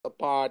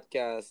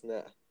podcast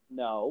now.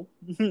 No,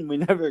 we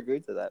never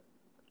agreed to that.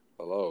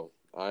 Hello,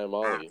 I am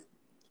Ollie.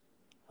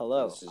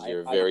 Hello. This is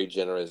your very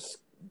generous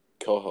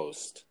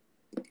co-host,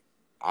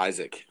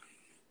 Isaac.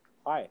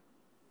 Hi.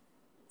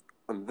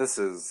 And this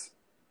is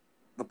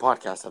the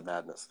podcast of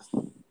madness.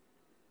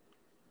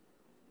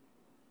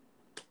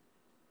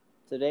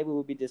 Today we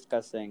will be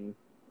discussing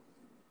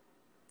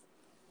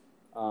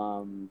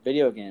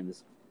video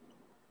games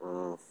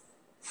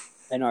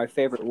and our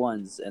favorite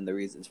ones and the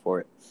reasons for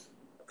it.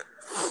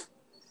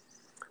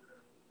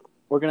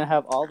 We're going to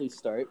have Ollie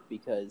start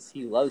because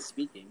he loves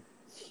speaking.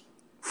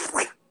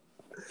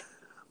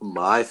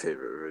 My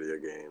favorite video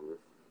game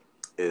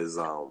is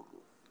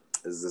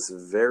this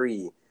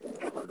very,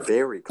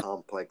 very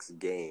complex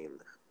game.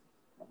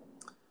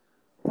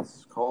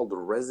 It's called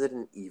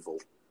Resident Evil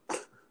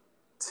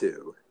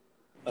 2.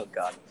 Oh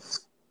God.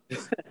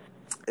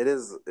 It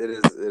is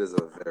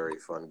a very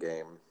fun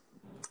game.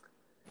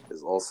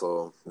 It's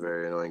also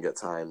very annoying at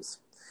times,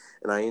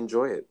 and I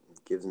enjoy it.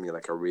 It gives me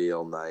like a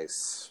real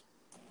nice,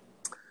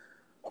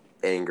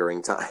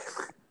 angering time.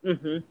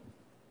 Mm-hmm.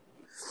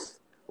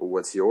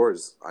 What's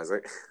yours,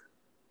 Isaac?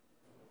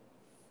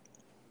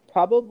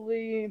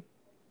 Probably,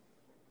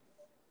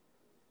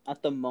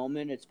 at the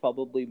moment, it's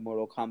probably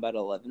Mortal Kombat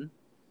 11.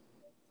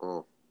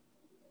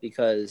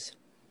 Because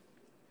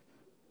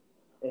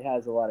it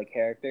has a lot of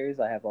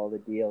characters. I have all the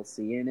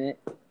DLC in it.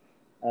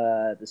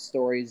 The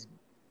story's,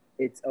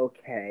 it's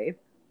okay.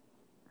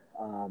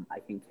 I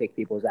can kick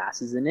people's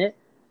asses in it.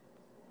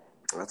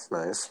 That's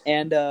nice.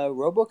 And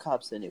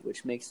RoboCop's in it,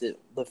 which makes it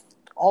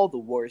all the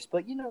worse.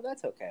 But,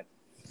 that's okay.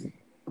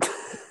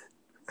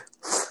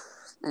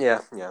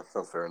 Yeah,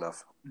 that's fair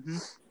enough. Mm-hmm.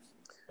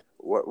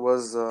 What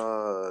was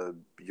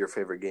your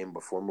favorite game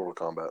before Mortal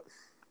Kombat?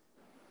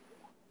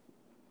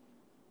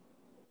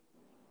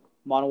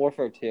 Modern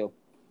Warfare 2.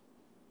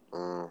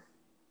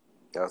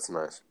 That's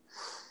nice.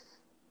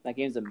 That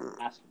game's a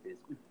masterpiece.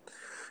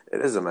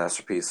 It is a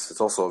masterpiece.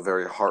 It's also a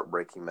very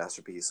heartbreaking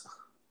masterpiece.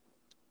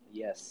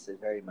 Yes, it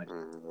very much.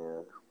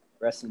 Yeah.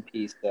 Rest in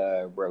peace,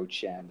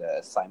 Roach and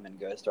Simon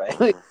Ghost,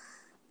 right?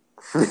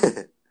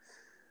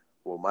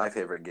 Well, my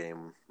favorite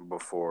game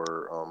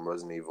before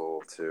Resident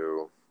Evil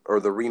 2, or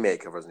the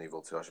remake of Resident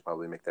Evil 2, I should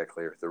probably make that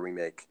clear. The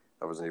remake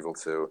of Resident Evil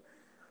 2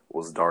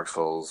 was Dark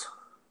Souls.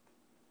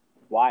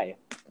 Why?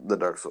 The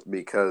Dark Souls,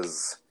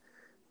 because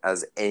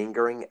as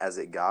angering as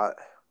it got,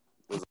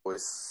 it was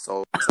always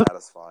so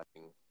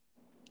satisfying.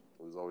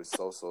 It was always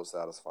so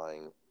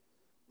satisfying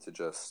to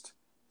just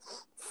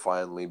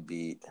finally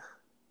beat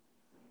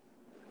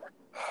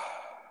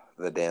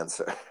the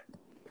dancer.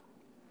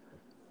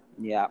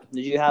 Yeah.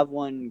 Did you have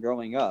one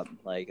growing up?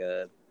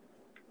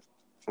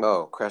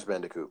 Oh, Crash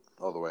Bandicoot,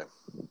 all the way.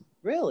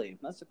 Really?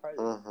 That's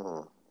surprising.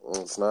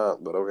 Mm-hmm. It's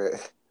not, but okay.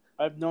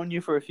 I've known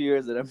you for a few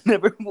years and I've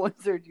never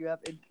once heard you have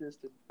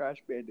interest in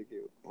Crash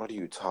Bandicoot. What are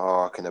you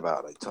talking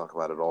about? I talk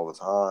about it all the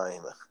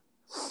time.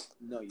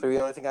 No, you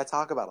The only thing I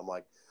talk about, I'm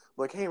like,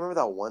 hey, remember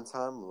that one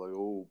time? I'm like,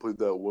 oh, played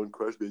that one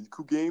Crash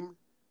Bandicoot game?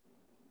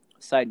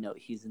 Side note,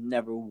 he's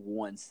never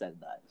once said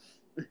that.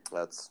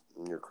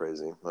 You're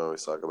crazy. I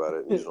always talk about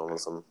it. You just don't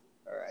listen.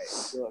 Alright,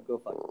 go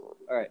fuck.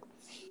 Alright.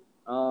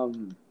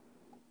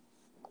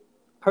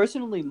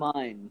 Personally,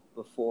 mine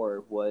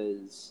before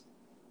was...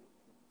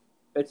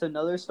 It's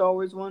another Star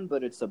Wars one,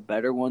 but it's a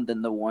better one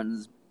than the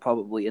ones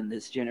probably in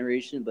this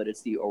generation, but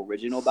it's the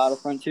original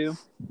Battlefront 2.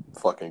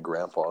 Fucking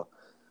grandpa.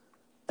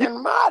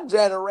 In my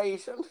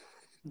generation.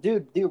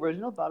 Dude, the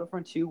original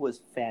Battlefront 2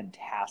 was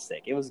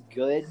fantastic. It was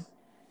good.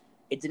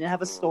 It didn't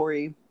have a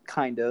story,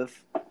 kind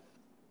of.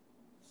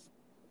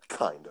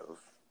 Kind of.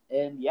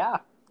 And yeah.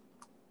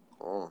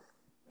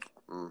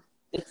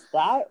 It's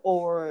that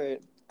or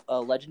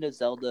Legend of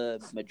Zelda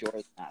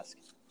Majora's Mask.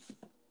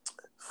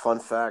 Fun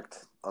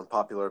fact,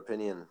 unpopular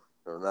opinion,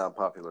 or not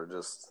popular,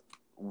 just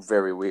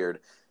very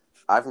weird.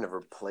 I've never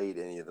played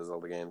any of the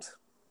Zelda games.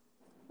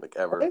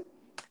 Ever. Okay.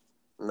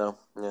 No,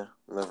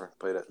 never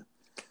played it.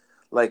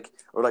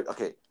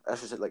 Okay, I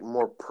should say,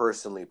 more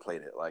personally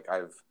played it.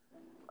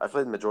 I've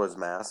played Majora's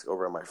Mask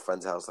over at my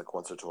friend's house,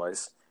 once or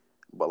twice.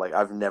 But,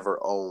 I've never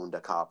owned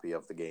a copy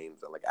of the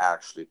games and,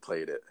 actually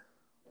played it.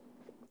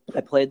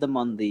 I played them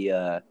on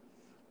the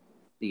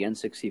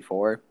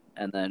N64,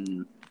 and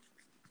then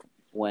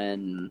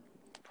when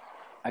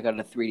I got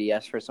a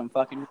 3DS for some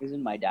fucking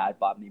reason, my dad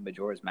bought me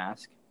Majora's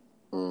Mask.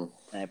 And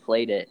I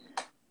played it,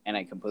 and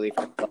I completely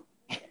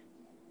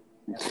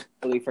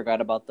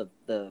forgot about the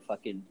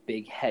fucking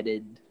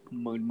big-headed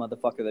moon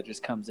motherfucker that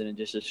just comes in and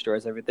just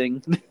destroys everything.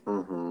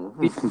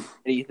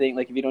 Anything,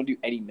 if you don't do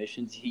any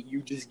missions,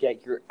 you just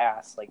get your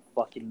ass,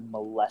 fucking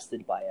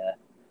molested by a...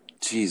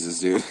 Jesus,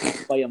 dude.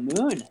 By a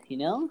moon,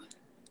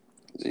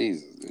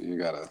 Jesus, dude, you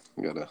gotta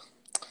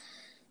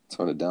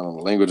tone it down on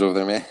the language over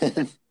there, man.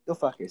 Go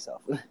fuck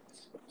yourself.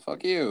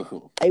 Fuck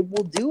you. I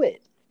will do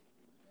it.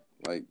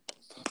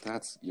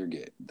 You're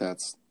gay.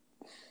 That's...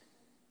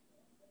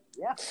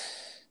 Yeah.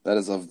 That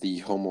is of the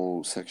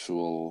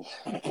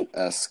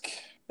homosexual-esque...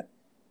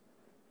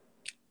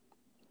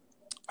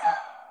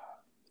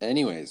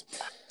 Anyways.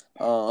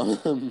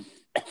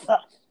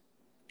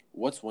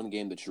 What's one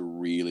game that you're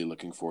really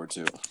looking forward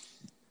to?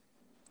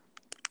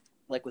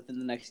 Like within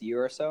the next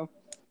year or so.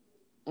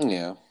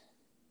 Yeah,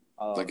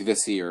 like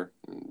this year,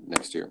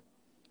 next year.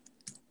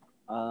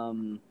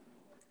 I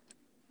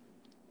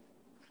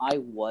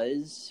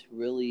was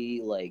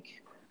really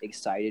like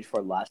excited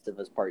for Last of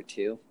Us Part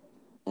 2.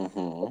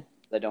 Mm-hmm.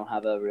 I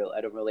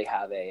don't really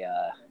have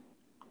a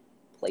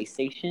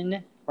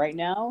PlayStation right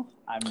now.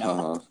 I'm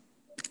not,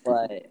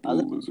 but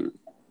other loser.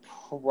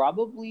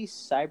 probably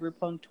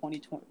Cyberpunk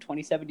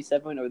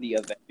 2077 or the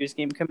Avengers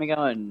game coming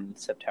out in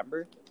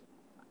September.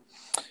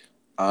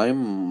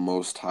 I'm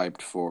most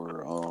hyped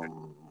for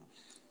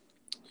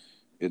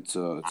it's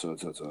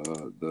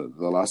the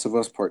Last of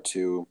Us Part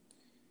 2,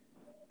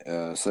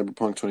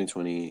 Cyberpunk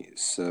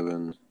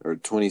 2027 or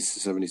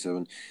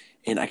 2077,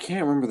 and I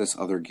can't remember this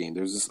other game.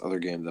 There's this other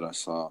game that I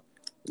saw,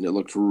 and it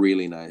looked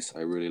really nice. I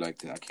really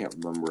liked it. I can't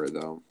remember it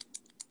though.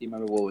 Do you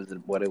remember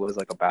what it was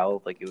like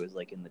about? Like it was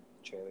like in the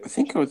trailer. I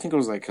think it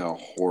was like a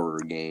horror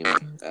game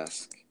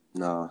esque.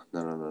 No,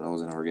 that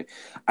wasn't a horror game.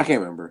 I can't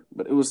remember,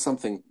 but it was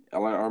something. I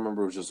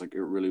remember it was just like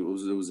it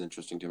was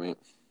interesting to me.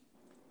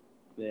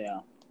 Yeah.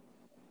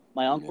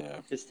 My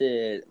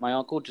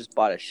uncle just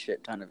bought a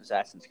shit ton of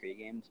Assassin's Creed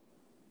games.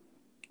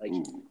 Like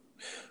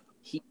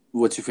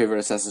what's your favorite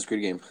Assassin's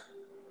Creed game?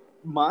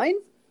 Mine?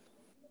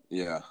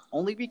 Yeah.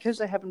 Only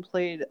because I haven't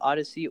played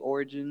Odyssey,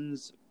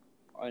 Origins,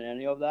 or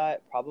any of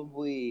that.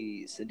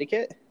 Probably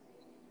Syndicate.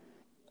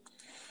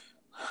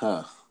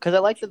 Huh. Because I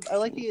like the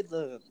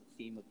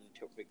theme of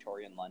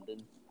Victorian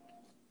London.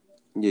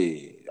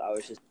 Yeah.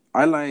 So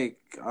I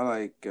liked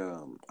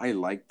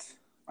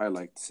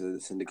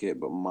Syndicate,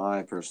 but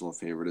my personal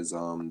favorite is the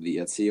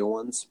Ezio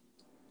ones.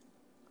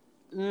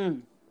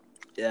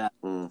 Yeah.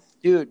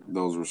 Dude,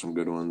 those were some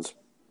good ones.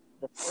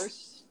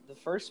 The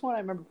first one I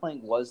remember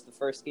playing was the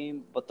first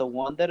game, but the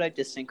one that I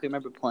distinctly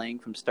remember playing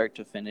from start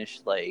to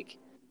finish,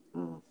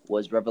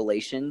 was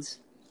Revelations.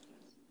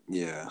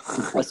 Yeah.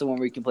 That's the one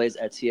where you can play as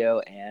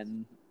Ezio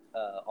and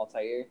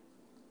Altair.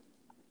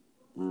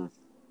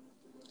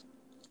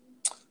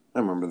 I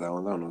remember that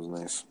one. That one was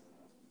nice.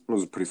 It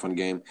was a pretty fun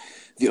game.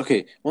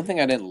 One thing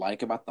I didn't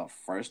like about the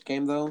first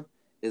game, though,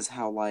 is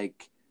how,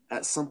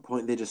 at some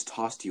point they just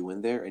tossed you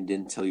in there and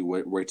didn't tell you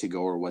where to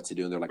go or what to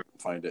do, and they're like,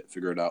 find it,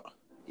 figure it out.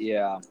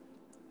 Yeah.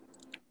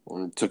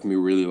 Well, it took me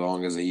really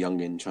long as a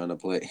youngin' trying to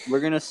play.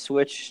 We're going to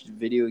switch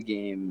video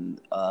game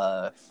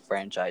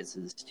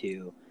franchises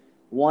to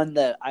one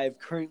that I've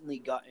currently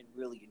gotten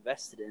really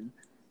invested in,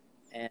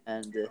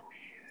 and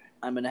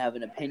I'm going to have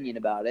an opinion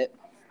about it.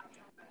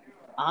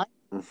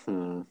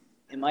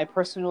 In my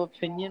personal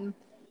opinion,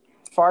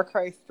 Far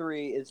Cry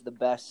 3 is the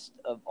best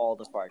of all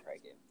the Far Cry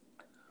games.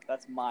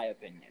 That's my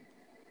opinion.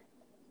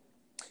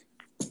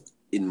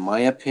 In my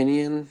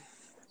opinion,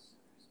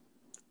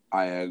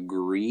 I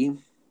agree,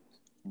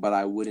 but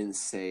I wouldn't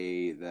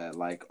say that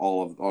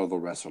all the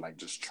rest are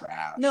just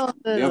trash. No,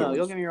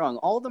 don't get me wrong.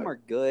 All of them are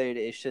good.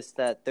 It's just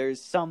that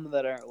there's some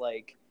that are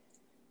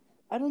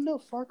I don't know.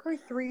 Far Cry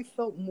 3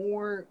 felt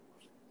more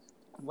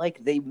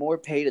like they more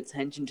paid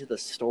attention to the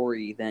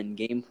story than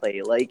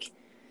gameplay.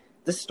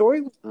 The story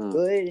was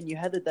good, and you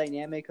had the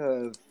dynamic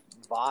of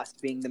Voss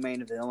being the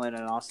main villain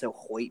and also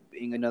Hoyt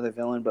being another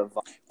villain, but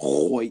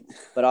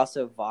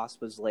also Voss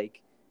was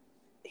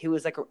he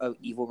was like a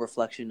evil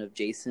reflection of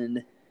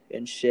Jason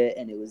and shit,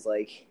 and it was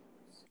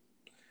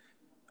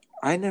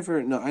I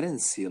didn't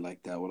see it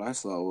like that. What I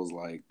saw was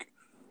I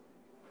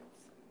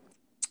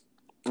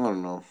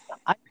don't know.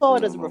 I saw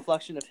it as a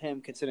reflection of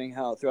him, considering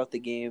how throughout the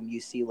game you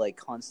see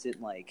constant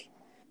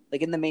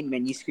in the main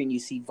menu screen you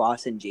see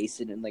Voss and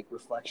Jason and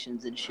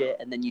reflections and shit,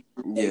 and then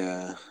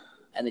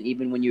and then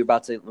even when you're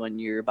about to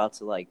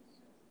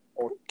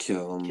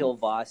kill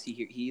Voss,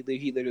 he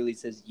literally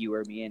says, "You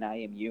are me and I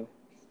am you."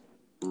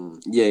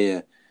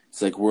 Yeah.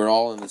 It's we're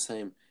all in the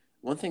same.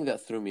 One thing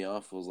that threw me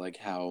off was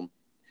how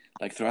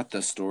throughout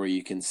the story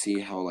you can see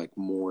how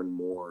more and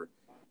more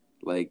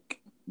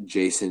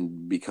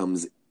Jason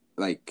becomes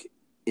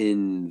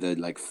in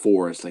the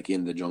forest,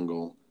 in the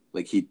jungle.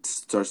 He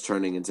starts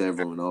turning into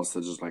everyone else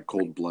that's just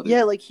cold blooded.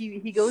 Yeah,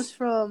 he goes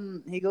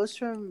from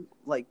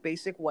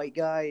basic white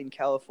guy in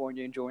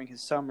California enjoying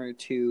his summer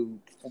to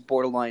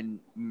borderline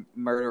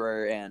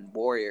murderer and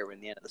warrior in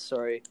the end of the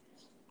story.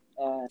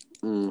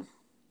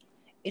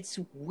 It's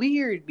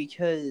weird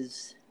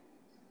because,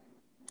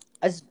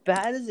 as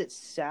bad as it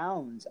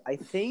sounds, I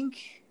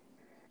think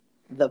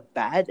the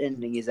bad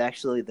ending is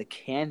actually the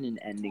canon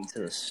ending to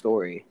the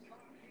story.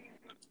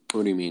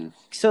 What do you mean?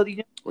 So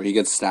where he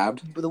gets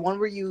stabbed? The one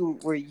where you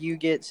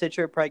get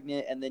Citra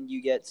pregnant and then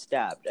you get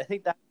stabbed. I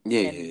think that's the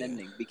canon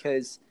ending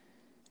because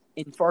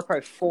in Far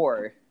Cry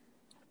 4,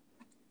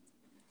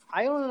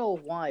 I don't know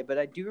why, but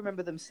I do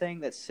remember them saying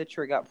that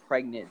Citra got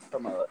pregnant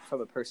from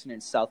a person in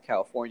South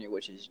California,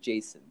 which is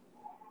Jason.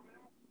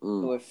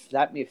 So if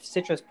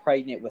Citra's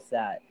pregnant with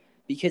that,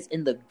 because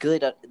in the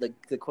good,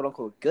 the quote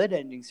unquote good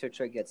ending,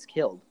 Citra gets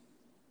killed.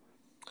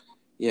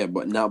 Yeah,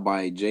 but not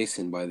by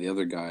Jason, by the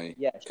other guy.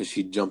 Yeah, because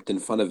she jumped in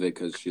front of it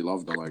because she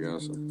loved him, I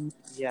guess.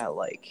 Yeah,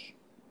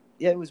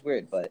 it was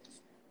weird, but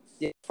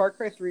Yeah, Far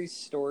Cry 3's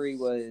story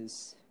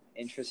was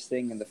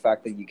interesting in the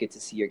fact that you get to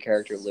see your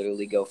character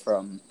literally go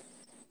from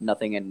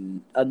nothing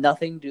and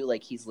nothing to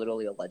like he's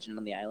literally a legend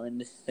on the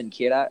island in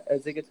Kira, I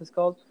think it's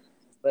called.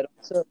 But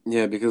also,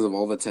 Yeah, because of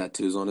all the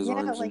tattoos on his yeah,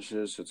 arms and like shit,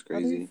 it's other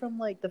crazy. from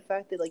like the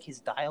fact that like his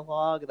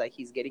dialogue, like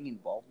he's getting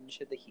involved in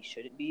shit that he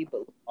shouldn't be,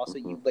 but also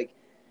Mhm. you like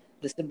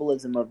the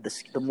symbolism of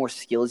the more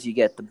skills you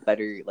get, the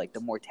better, like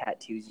the more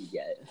tattoos you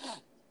get.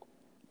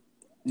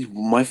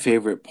 My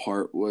favorite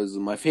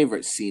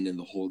scene in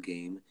the whole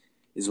game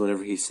is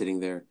whenever he's sitting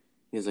there.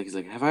 He's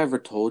like, have I ever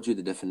told you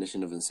the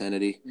definition of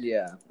insanity?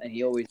 Yeah, and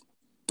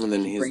And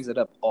then he brings it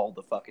up all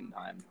the fucking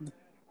time.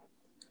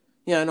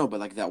 yeah, I know, but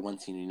like that one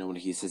scene, when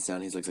he sits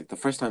down, he's like the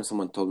first time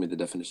someone told me the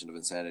definition of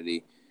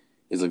insanity,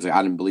 he's like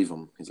I didn't believe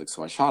him. He's like,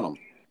 so I shot him.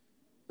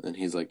 And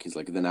he's like,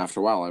 then after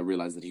a while, I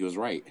realized that he was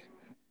right.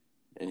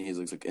 And he's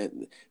like,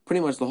 pretty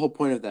much the whole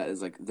point of that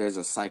is like, there's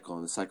a cycle,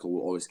 and the cycle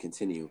will always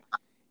continue.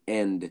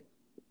 And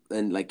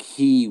like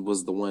he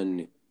was the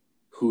one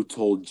who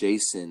told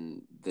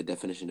Jason the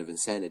definition of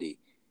insanity,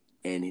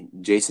 and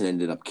Jason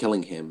ended up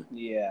killing him.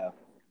 Yeah.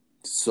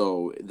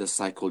 So the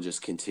cycle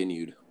just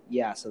continued.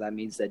 Yeah, so that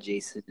means that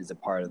Jason is a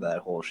part of that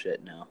whole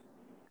shit now.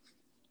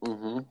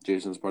 Mm-hmm.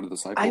 Jason's part of the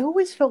cycle. I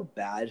always felt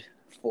bad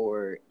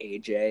for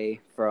AJ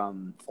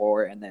from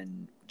 4 and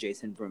then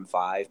Jason from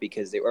 5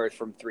 because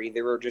from 3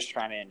 they were just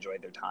trying to enjoy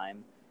their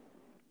time.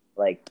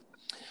 Like,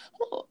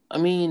 I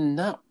mean,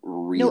 not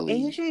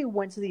really. no, AJ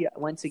went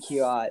to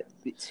Kirat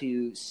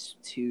to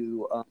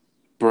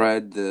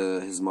spread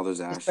his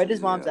mother's ashes. Spread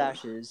his mom's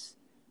ashes,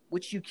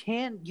 which you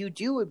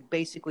do it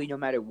basically no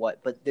matter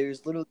what. But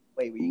there's literally a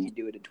way where you can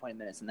do it in 20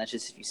 minutes, and that's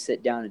just if you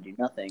sit down and do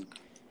nothing,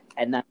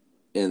 and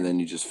then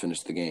you just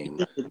finish the game.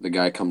 The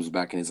guy comes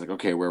back and he's like,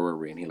 "Okay, where were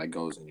we?" And he like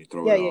goes and you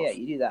throw it off. Yeah,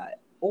 you do that,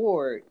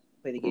 or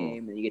play the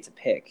game and you get to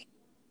pick.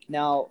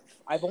 Now,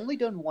 I've only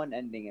done one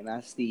ending, and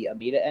that's the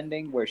Amita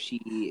ending, where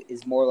she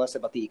is more or less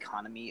about the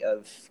economy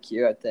of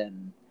Kirat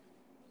than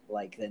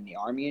the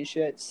army and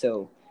shit.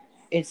 So,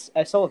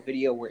 I saw a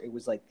video where it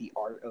was like the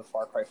art of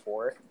Far Cry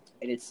 4,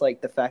 and it's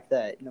like the fact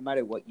that no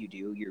matter what you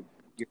do, you're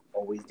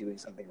always doing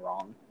something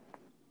wrong.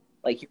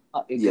 Like, you're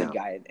not a good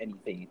guy in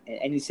anything, in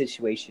any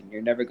situation.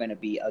 You're never going to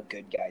be a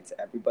good guy to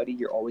everybody.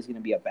 You're always going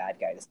to be a bad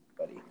guy to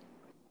somebody.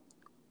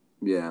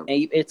 Yeah.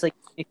 And it's like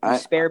if you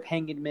spare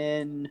Penguin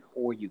Man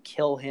or you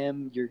kill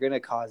him, you're going to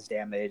cause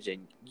damage,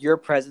 and your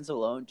presence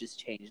alone just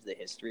changed the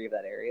history of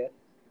that area.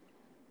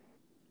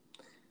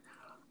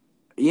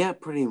 Yeah,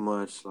 pretty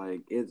much.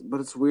 Like but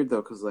it's weird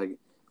though, because like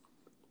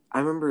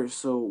I remember.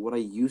 So what I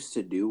used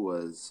to do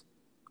was,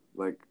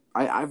 like,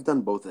 I've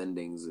done both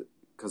endings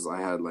because I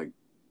had like,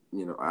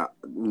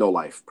 no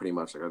life pretty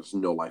much. Like I just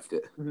no lifed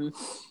it. Mm-hmm.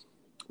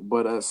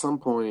 But at some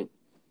point,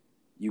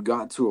 you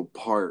got to a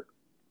part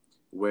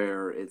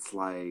where it's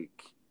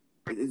like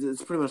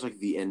it's pretty much like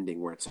the ending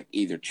where it's like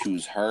either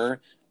choose her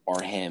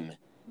or him,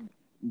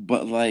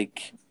 but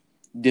like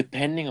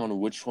depending on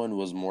which one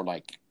was more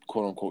like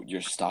quote unquote your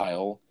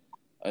style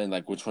and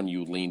like which one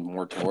you leaned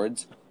more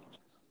towards,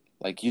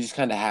 like you just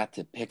kind of had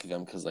to pick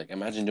them because like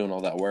imagine doing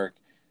all that work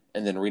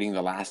and then reading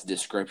the last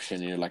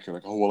description and you're like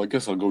oh well I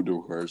guess I'll go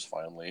do hers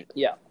finally.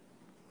 Yeah.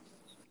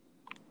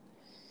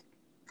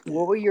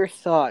 What were your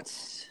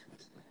thoughts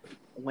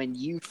when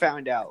you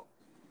found out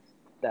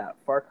that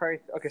Far Cry...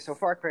 Okay, so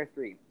Far Cry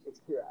 3,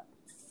 it's Kirat.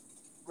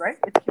 Right?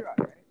 It's Kirat,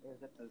 right? Or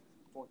is that the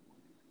fourth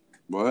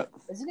one? What?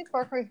 Isn't it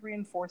Far Cry 3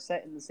 and 4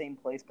 set in the same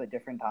place but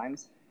different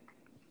times?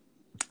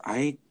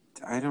 I'm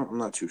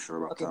not too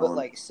sure about that but one.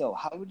 like, so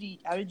how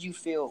did you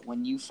feel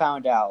when you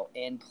found out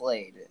and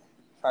played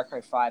Far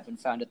Cry 5 and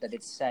found out that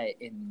it's set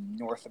in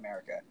North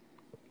America?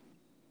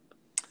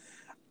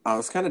 I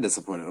was kind of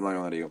disappointed. I'm not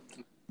gonna lie to you,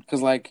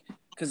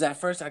 because at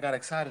first I got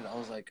excited. I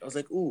was like,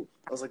 ooh.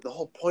 I was like, the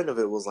whole point of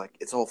it was like,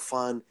 it's all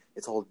fun.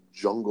 It's all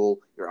jungle.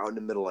 You're out in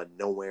the middle of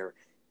nowhere.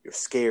 You're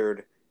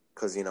scared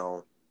because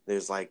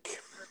there's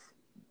like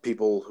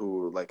people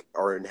who like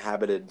are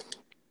inhabited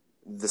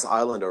this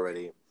island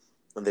already,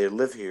 and they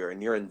live here,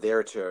 and you're in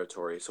their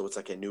territory. So it's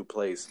like a new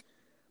place.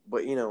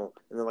 But and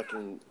then like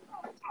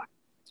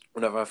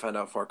whenever I found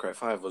out Far Cry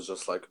 5 was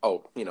just like,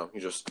 oh, you're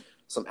just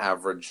some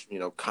average,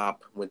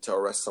 cop went to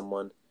arrest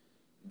someone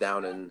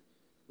down in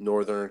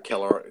northern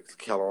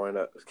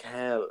Carolina.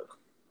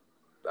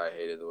 I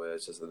hated the way I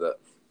just said that.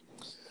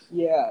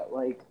 Yeah,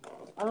 like,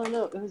 I don't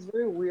know. It was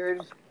very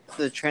weird.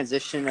 The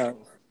transition of...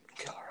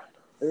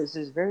 It was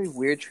this very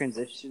weird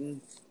transition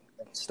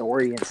of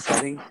story and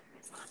setting.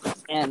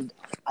 And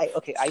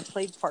I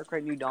played Far Cry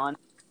New Dawn.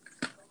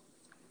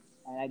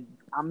 And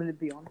I'm going to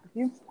be honest with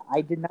you,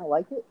 I did not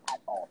like it at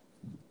all.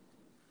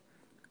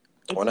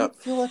 It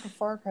didn't feel like a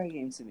Far Cry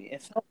game to me.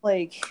 It felt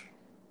like...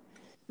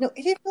 No,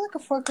 it didn't feel like a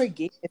Far Cry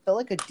game. It felt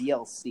like a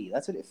DLC.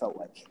 That's what it felt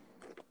like.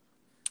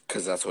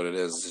 Because that's what it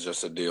is. It's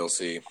just a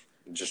DLC.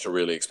 Just a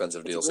really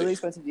expensive DLC. It's a really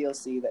expensive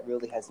DLC that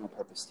really has no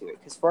purpose to it.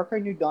 Because Far Cry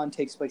New Dawn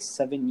takes place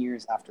 7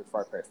 years after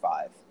Far Cry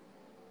 5.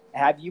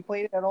 Have you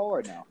played it at all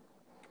or no?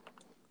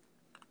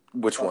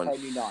 Which Far one? Cry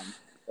New Dawn.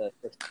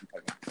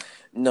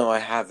 No, I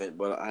haven't,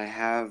 but I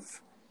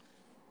have...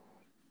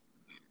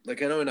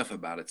 Like I know enough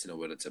about it to know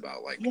what it's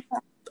about. Like Yeah,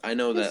 I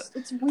know that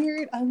it's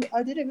weird.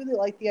 I didn't really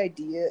like the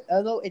idea,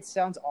 although it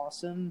sounds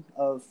awesome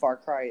of Far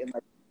Cry and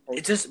like.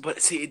 it just,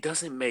 but see, it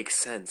doesn't make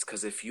sense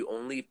because if you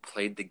only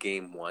played the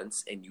game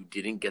once and you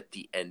didn't get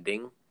the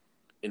ending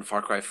in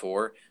Far Cry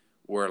 4,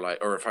 where like,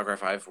 or Far Cry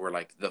 5, where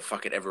like the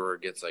fucking everywhere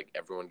gets like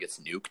everyone gets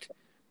nuked,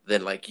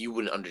 then like you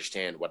wouldn't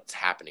understand what's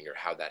happening or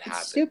how that It's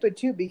happened. stupid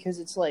too because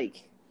it's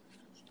like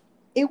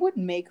it would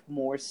make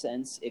more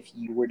sense if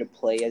you were to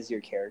play as your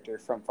character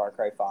from Far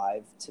Cry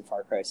 5 to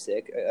Far Cry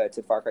 6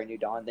 to Far Cry New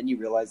Dawn. Then you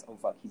realize, oh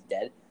fuck, he's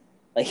dead.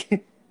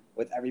 Like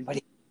with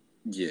everybody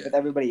Yeah. with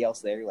everybody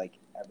else there, like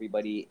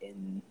everybody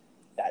in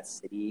that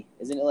city,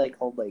 isn't it like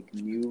called like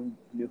New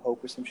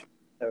Hope or some shit,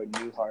 or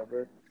New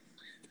Harbor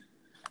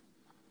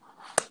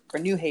or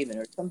New Haven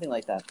or something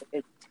like that?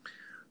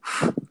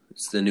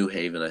 It's the New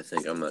Haven, I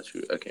think. I'm not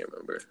sure. I can't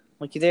remember.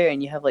 Like you're there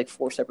and you have like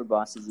 4 separate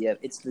bosses. You have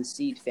it's the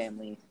Seed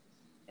family,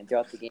 and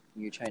throughout the game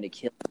you're trying to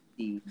kill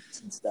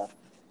seeds and stuff.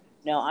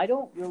 Now I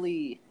don't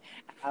really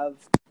have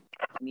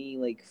any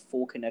like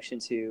full connection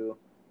to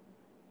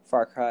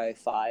Far Cry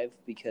 5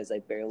 because I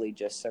barely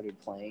just started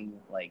playing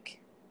like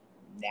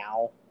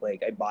now.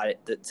 Like I bought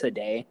it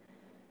today,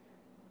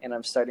 and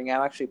I'm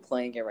actually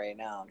playing it right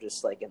now,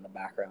 just like in the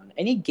background.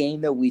 Any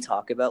game that we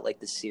talk about, like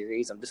the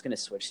series, I'm just gonna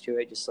switch to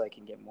it just so I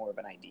can get more of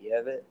an idea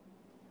of it.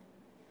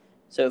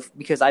 So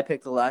because I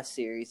picked the last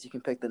series, you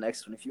can pick the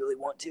next one if you really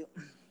want to.